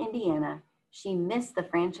returned to Indiana, she missed the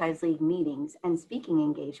Franchise League meetings and speaking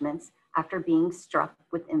engagements after being struck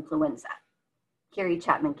with influenza. Carrie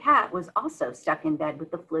Chapman Catt was also stuck in bed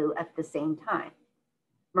with the flu at the same time.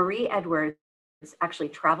 Marie Edwards actually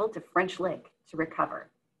traveled to French Lick to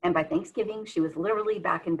recover, and by Thanksgiving, she was literally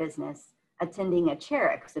back in business, attending a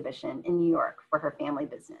chair exhibition in New York for her family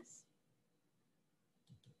business.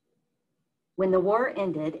 When the war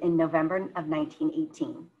ended in November of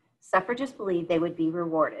 1918, suffragists believed they would be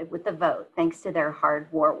rewarded with the vote thanks to their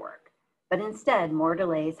hard war work, but instead more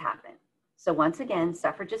delays happened. So once again,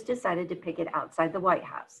 suffragists decided to picket outside the White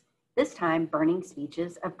House, this time burning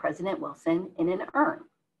speeches of President Wilson in an urn.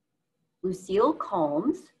 Lucille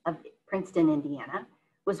Combs of Princeton, Indiana,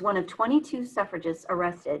 was one of 22 suffragists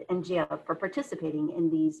arrested and jailed for participating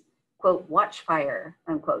in these, quote, watch fire,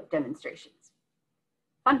 unquote, demonstrations.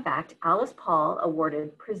 Fun fact, Alice Paul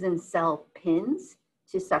awarded prison cell pins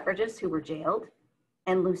to suffragists who were jailed,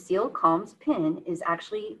 and Lucille Calm's pin is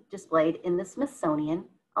actually displayed in the Smithsonian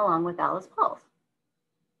along with Alice Paul's.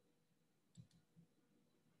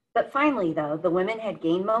 But finally, though, the women had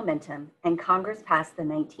gained momentum and Congress passed the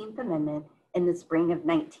 19th Amendment in the spring of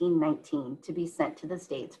 1919 to be sent to the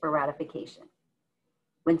states for ratification.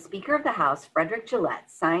 When Speaker of the House, Frederick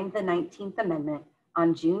Gillette, signed the 19th Amendment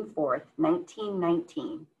on June 4th,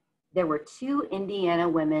 1919, there were 2 Indiana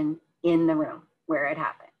women in the room where it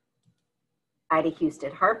happened. Ida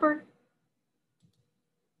Husted Harper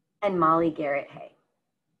and Molly Garrett Hay.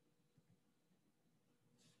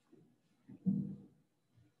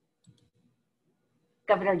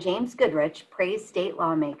 Governor James Goodrich praised state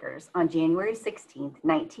lawmakers on January 16,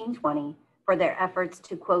 1920, for their efforts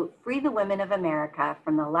to, quote, free the women of America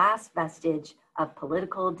from the last vestige of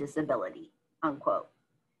political disability, unquote.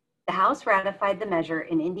 The House ratified the measure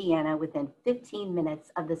in Indiana within 15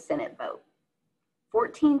 minutes of the Senate vote.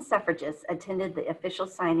 14 suffragists attended the official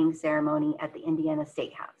signing ceremony at the Indiana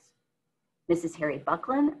State House. Mrs. Harry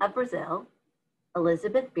Buckland of Brazil,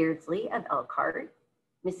 Elizabeth Beardsley of Elkhart,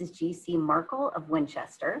 Mrs. G.C. Markle of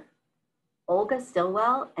Winchester, Olga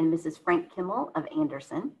Stillwell and Mrs. Frank Kimmel of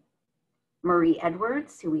Anderson, Marie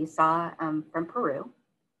Edwards, who we saw from Peru,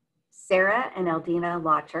 Sarah and Eldina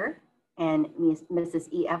Lotter, and Mrs.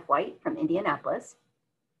 E.F. White from Indianapolis,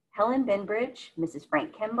 Helen Benbridge, Mrs.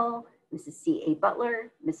 Frank Kimball, Mrs. C.A.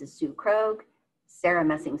 Butler, Mrs. Sue Krogh, Sarah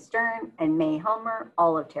Messing Stern, and May Homer,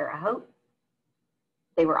 all of Terre Haute.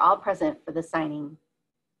 They were all present for the signing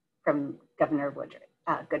from Governor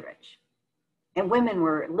Goodrich. And women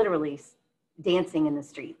were literally dancing in the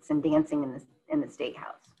streets and dancing in the State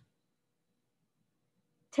House.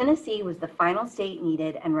 Tennessee was the final state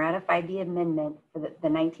needed and ratified the amendment for the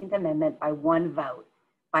 19th Amendment by 1 vote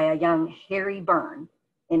by a young Harry Byrne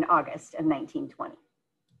in August of 1920.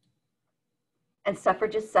 And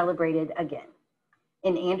suffragists celebrated again.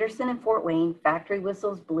 In Anderson and Fort Wayne, factory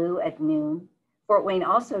whistles blew at noon. Fort Wayne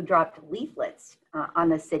also dropped leaflets on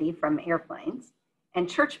the city from airplanes, and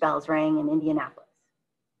church bells rang in Indianapolis.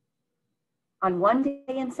 On one day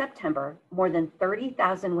in September, more than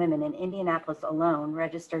 30,000 women in Indianapolis alone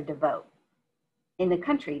registered to vote. In the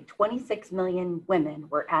country, 26 million women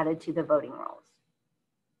were added to the voting rolls.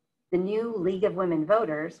 The new League of Women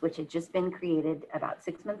Voters, which had just been created about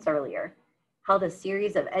 6 months earlier, held a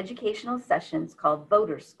series of educational sessions called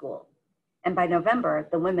Voter School. And by November,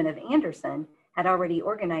 the women of Anderson had already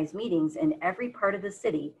organized meetings in every part of the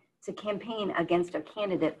city to campaign against a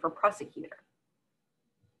candidate for prosecutor.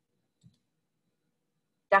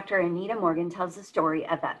 Dr. Anita Morgan tells the story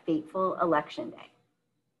of that fateful election day.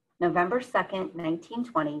 November 2nd,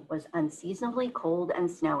 1920 was unseasonably cold and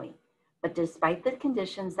snowy, but despite the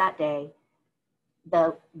conditions that day,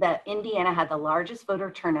 the Indiana had the largest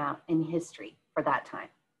voter turnout in history for that time.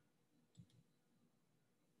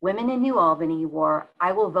 Women in New Albany wore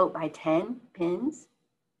 "I will vote by 10" pins.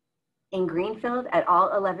 In Greenfield, at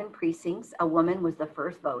all 11 precincts, a woman was the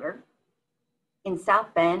first voter. In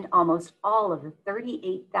South Bend, almost all of the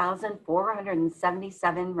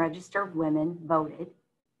 38,477 registered women voted.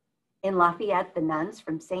 In Lafayette, the nuns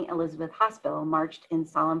from St. Elizabeth Hospital marched in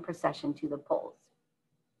solemn procession to the polls.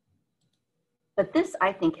 But this,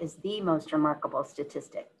 I think, is the most remarkable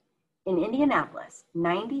statistic. In Indianapolis,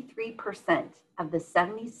 93% of the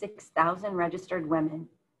 76,000 registered women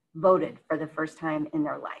voted for the first time in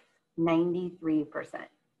their life. 93%.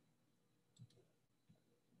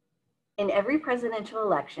 In every presidential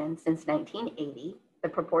election since 1980, the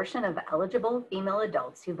proportion of eligible female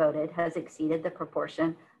adults who voted has exceeded the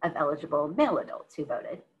proportion of eligible male adults who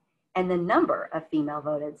voted, and the number of female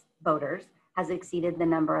voters has exceeded the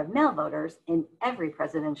number of male voters in every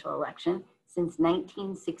presidential election since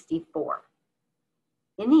 1964.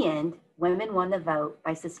 In the end, women won the vote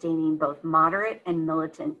by sustaining both moderate and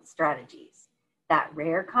militant strategies, that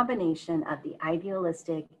rare combination of the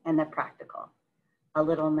idealistic and the practical. A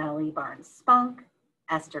little Nellie Barnes spunk,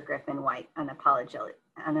 Esther Griffin White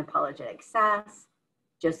unapologetic sass,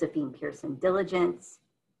 Josephine Pearson diligence,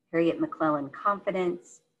 Harriet McClellan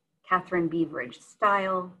confidence, Catherine Beveridge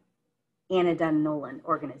style, Anna Dunn Nolan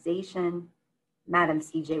organization, Madam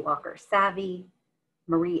C.J. Walker savvy,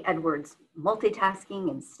 Marie Edwards multitasking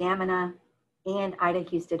and stamina, and Ida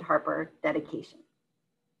Husted Harper dedication.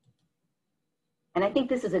 And I think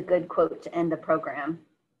this is a good quote to end the program.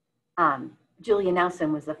 Julia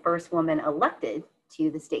Nelson was the first woman elected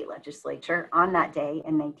to the state legislature on that day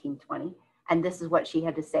in 1920. And this is what she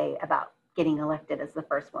had to say about getting elected as the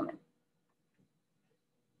first woman.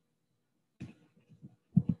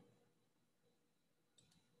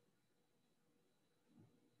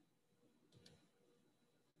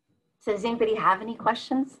 So does anybody have any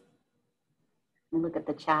questions? Let me look at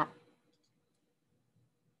the chat.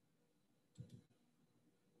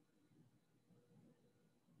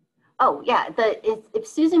 Oh yeah, if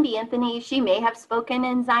Susan B. Anthony, she may have spoken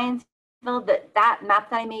in Zionsville. That map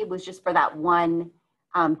that I made was just for that one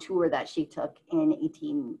tour that she took in I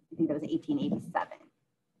think that was 1887.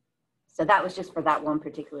 So that was just for that one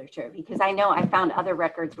particular tour, because I know I found other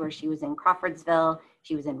records where she was in Crawfordsville,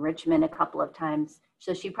 she was in Richmond a couple of times.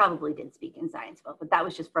 So she probably did speak in Zionsville, but that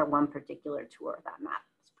was just for one particular tour of that map.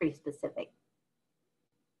 It's pretty specific.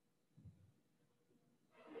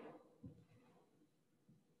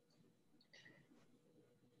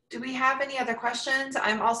 Do we have any other questions?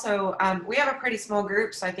 I'm also, we have a pretty small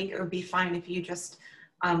group, so I think it would be fine if you just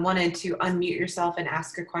wanted to unmute yourself and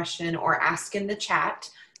ask a question or ask in the chat.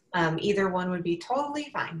 Either one would be totally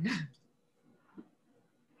fine.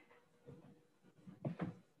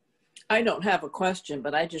 I don't have a question,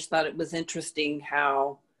 but I just thought it was interesting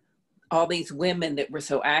how all these women that were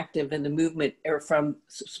so active in the movement are from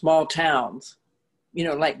small towns, you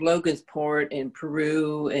know, like Logansport and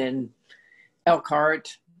Peru and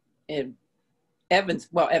Elkhart and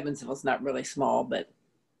Evansville's not really small, but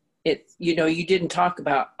it's, you know, you didn't talk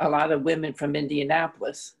about a lot of women from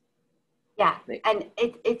Indianapolis. Yeah, and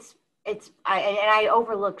I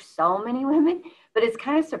overlooked so many women, but it's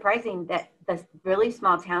kind of surprising that the really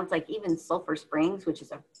small towns, like even Sulphur Springs, which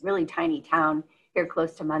is a really tiny town here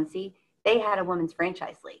close to Muncie, they had a women's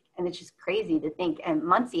franchise league. And it's just crazy to think, and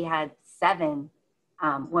Muncie had 7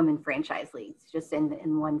 women franchise leagues just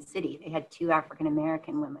in one city. They had 2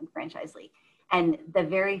 African-American women franchise league. And the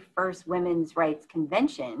very first women's rights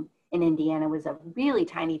convention in Indiana was a really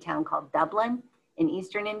tiny town called Dublin in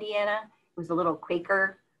eastern Indiana. It was a little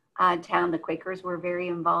Quaker town. The Quakers were very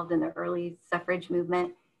involved in the early suffrage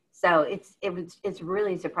movement. So it's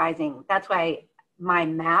really surprising. That's why my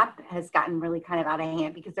map has gotten really kind of out of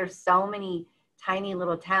hand, because there's so many tiny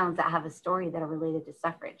little towns that have a story that are related to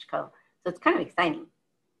suffrage. So it's kind of exciting.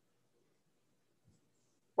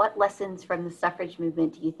 What lessons from the suffrage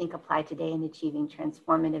movement do you think apply today in achieving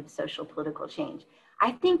transformative social political change?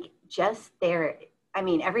 I think just I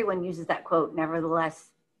mean, everyone uses that quote,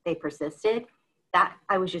 nevertheless, they persisted. That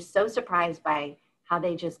I was just so surprised by how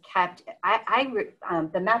they just kept,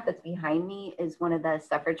 the map that's behind me is one of the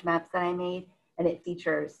suffrage maps that I made, and it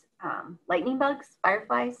features lightning bugs,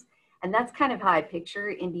 fireflies. And that's kind of how I picture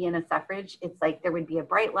Indiana suffrage. It's like there would be a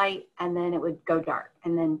bright light and then it would go dark.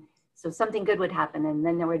 And then, so something good would happen and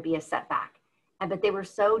then there would be a setback. But they were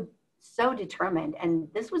so determined. And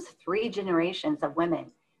this was 3 generations of women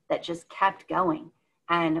that just kept going.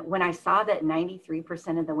 And when I saw that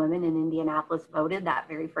 93% of the women in Indianapolis voted that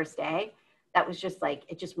very first day, that was just like,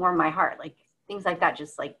 it just warmed my heart. Like things like that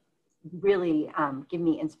just like really give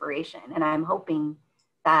me inspiration. And I'm hoping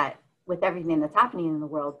that with everything that's happening in the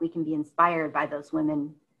world, we can be inspired by those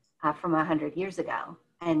women from 100 years ago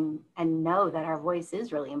and know that our voice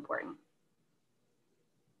is really important.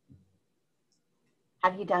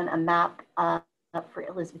 Have you done a map for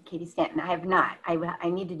Elizabeth Cady Stanton? I have not. I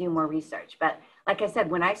need to do more research. But like I said,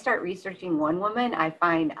 when I start researching one woman, I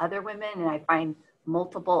find other women and I find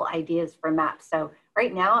multiple ideas for maps. So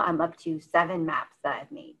right now I'm up to 7 maps that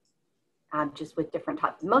I've made. Just with different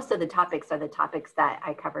topics. Most of the topics are the topics that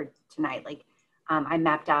I covered tonight. Like I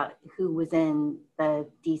mapped out who was in the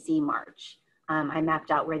DC March. I mapped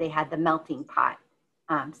out where they had the melting pot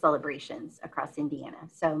celebrations across Indiana.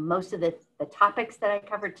 So most of the topics that I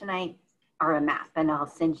covered tonight are a map, and I'll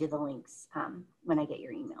send you the links when I get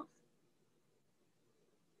your emails.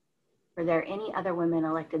 Were there any other women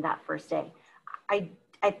elected that first day?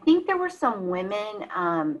 I think there were some women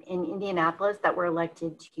in Indianapolis that were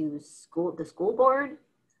elected to the school board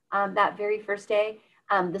that very first day.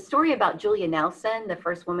 The story about Julia Nelson, the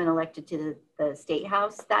first woman elected to the state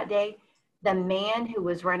house that day, the man who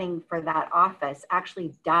was running for that office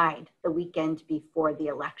actually died the weekend before the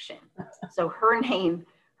election. So her name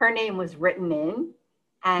was written in,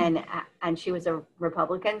 and she was a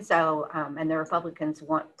Republican. So and the Republicans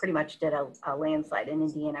pretty much did a landslide in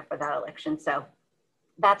Indiana for that election. So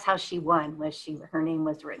that's how she won, her name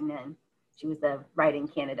was written in. She was the write-in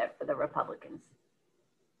candidate for the Republicans.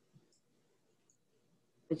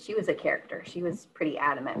 But she was a character. She was pretty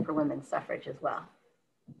adamant for women's suffrage as well.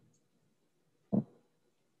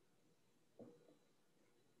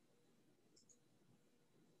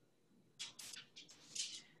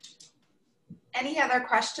 Any other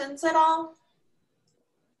questions at all?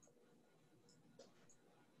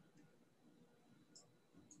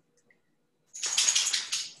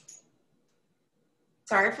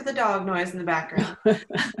 Sorry for the dog noise in the background.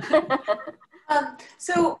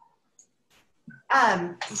 So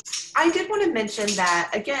I did want to mention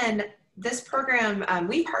that, again, this program,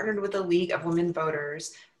 we partnered with the League of Women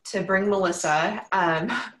Voters to bring Melissa,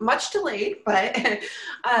 much delayed, but,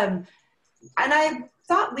 and I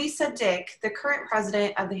thought Lisa Dick, the current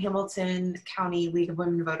president of the Hamilton County League of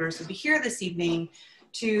Women Voters, would be here this evening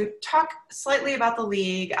to talk slightly about the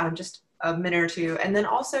League, just a minute or two, and then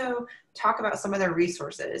also talk about some of their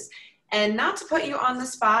resources. And not to put you on the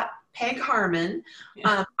spot, Peg Harmon,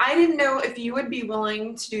 I didn't know if you would be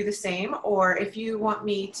willing to do the same, or if you want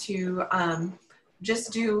me to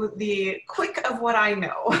just do the quick of what I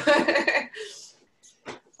know.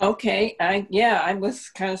 Okay, I was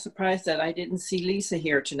kind of surprised that I didn't see Lisa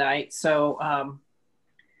here tonight. So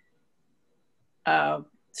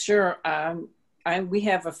sure, we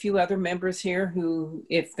have a few other members here who,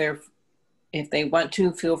 if they want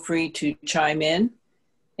to, feel free to chime in.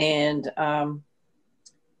 And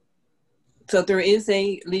so there is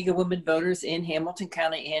a League of Women Voters in Hamilton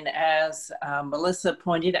County, and as Melissa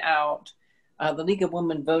pointed out, the League of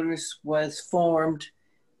Women Voters was formed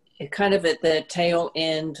kind of at the tail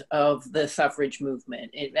end of the suffrage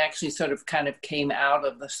movement. It actually sort of kind of came out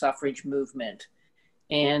of the suffrage movement.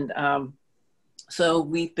 And so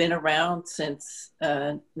we've been around since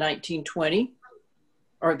 1920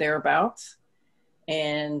 or thereabouts,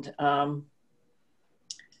 and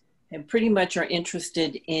pretty much are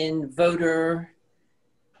interested in voter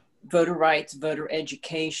rights, voter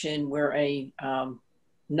education. We're a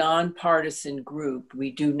nonpartisan group.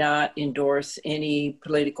 We do not endorse any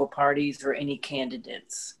political parties or any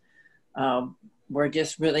candidates. We're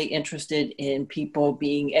just really interested in people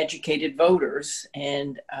being educated voters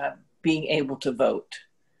and being able to vote.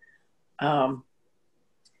 But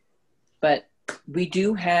we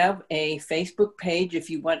do have a Facebook page if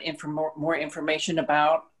you want more information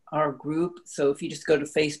about our group. So if you just go to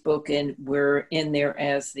Facebook, and we're in there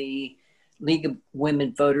as the League of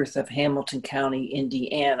Women Voters of Hamilton County,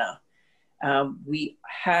 Indiana. We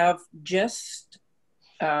have just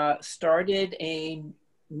started a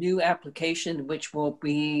new application which will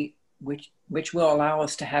allow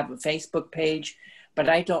us to have a Facebook page, but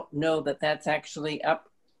I don't know that that's actually up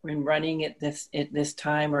and running at this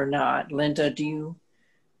time or not. Linda,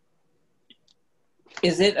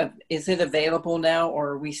 is it available now, or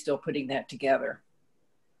are we still putting that together?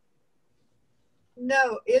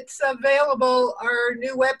 No, it's available. Our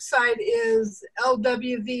new website is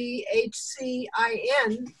lwvhcin.org.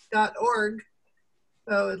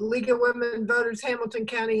 So League of Women Voters, Hamilton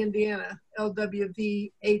County, Indiana,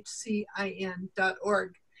 lwvhcin.org.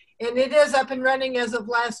 And it is up and running as of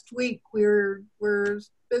last week. We're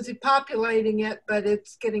busy populating it, but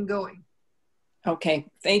it's getting going. Okay,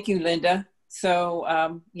 thank you, Linda.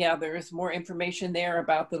 So yeah, there is more information there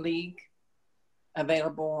about the League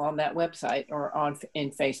available on that website or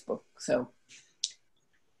in Facebook. So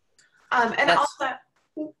and also,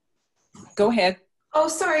 go ahead. Oh,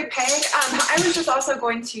 sorry, Peg. I was just also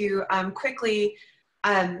going to quickly,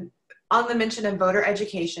 on the mention of voter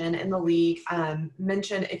education in the League,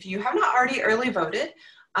 mention if you have not already early voted,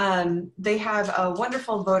 they have a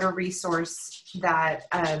wonderful voter resource that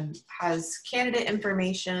has candidate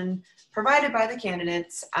information provided by the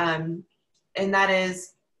candidates, and that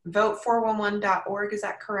is vote411.org. Is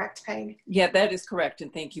that correct, Peg? Yeah, that is correct.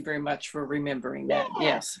 And thank you very much for remembering that.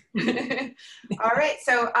 Yeah. Yes. All right.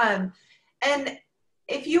 So, and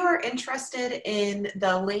if you are interested in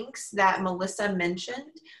the links that Melissa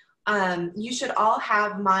mentioned, you should all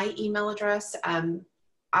have my email address.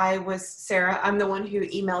 I was Sarah. I'm the one who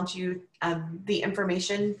emailed you the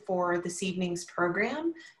information for this evening's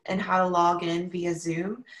program and how to log in via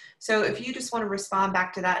Zoom. So if you just want to respond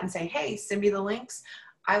back to that and say, hey, send me the links,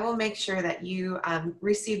 I will make sure that you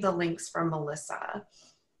receive the links from Melissa.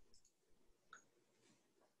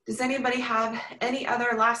 Does anybody have any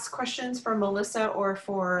other last questions for Melissa or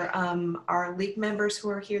for our League members who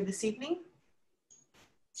are here this evening?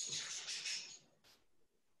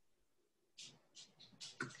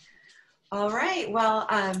 All right, well.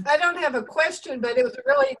 I don't have a question, but it was a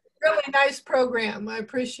really, really nice program. I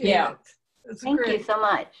appreciate it. Thank you so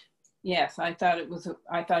much. Yes, I thought it was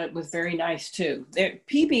very nice too.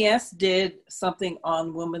 PBS did something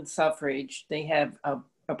on women's suffrage. They have a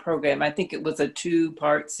program. I think it was a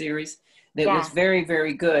 2-part series that was very,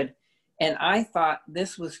 very good. And I thought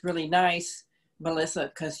this was really nice, Melissa,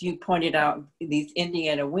 because you pointed out these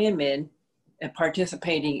Indiana women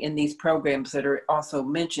participating in these programs that are also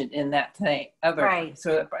mentioned in that thing. Right.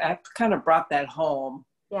 So I kind of brought that home.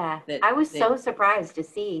 Yeah, I was so surprised to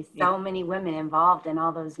see so many women involved in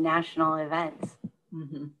all those national events.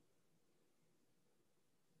 Mm-hmm.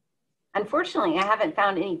 Unfortunately, I haven't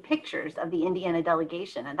found any pictures of the Indiana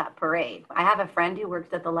delegation at that parade. I have a friend who works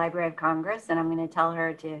at the Library of Congress, and I'm going to tell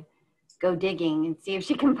her to go digging and see if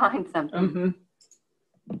she can find something.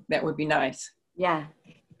 Mm-hmm. That would be nice. Yeah.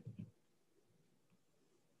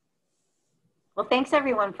 Well, thanks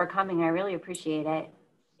everyone for coming. I really appreciate it.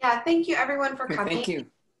 Yeah, thank you everyone for coming. Thank you.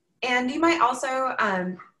 And you might also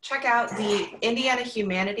check out the Indiana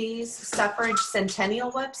Humanities Suffrage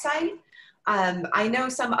Centennial website. I know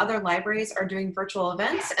some other libraries are doing virtual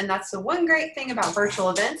events, and that's the one great thing about virtual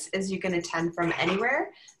events is you can attend from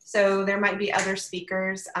anywhere. So there might be other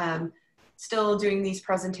speakers still doing these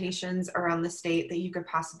presentations around the state that you could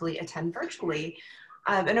possibly attend virtually.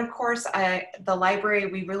 And of course, the library,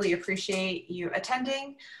 we really appreciate you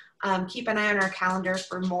attending. Keep an eye on our calendar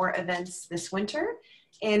for more events this winter.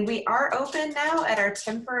 And we are open now at our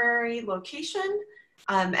temporary location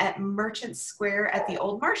at Merchant Square at the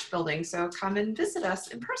Old Marsh Building. So come and visit us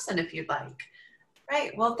in person if you'd like.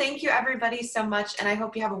 Right, well, thank you everybody so much. And I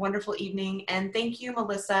hope you have a wonderful evening. And thank you,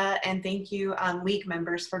 Melissa, and thank you, League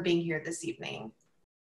members for being here this evening.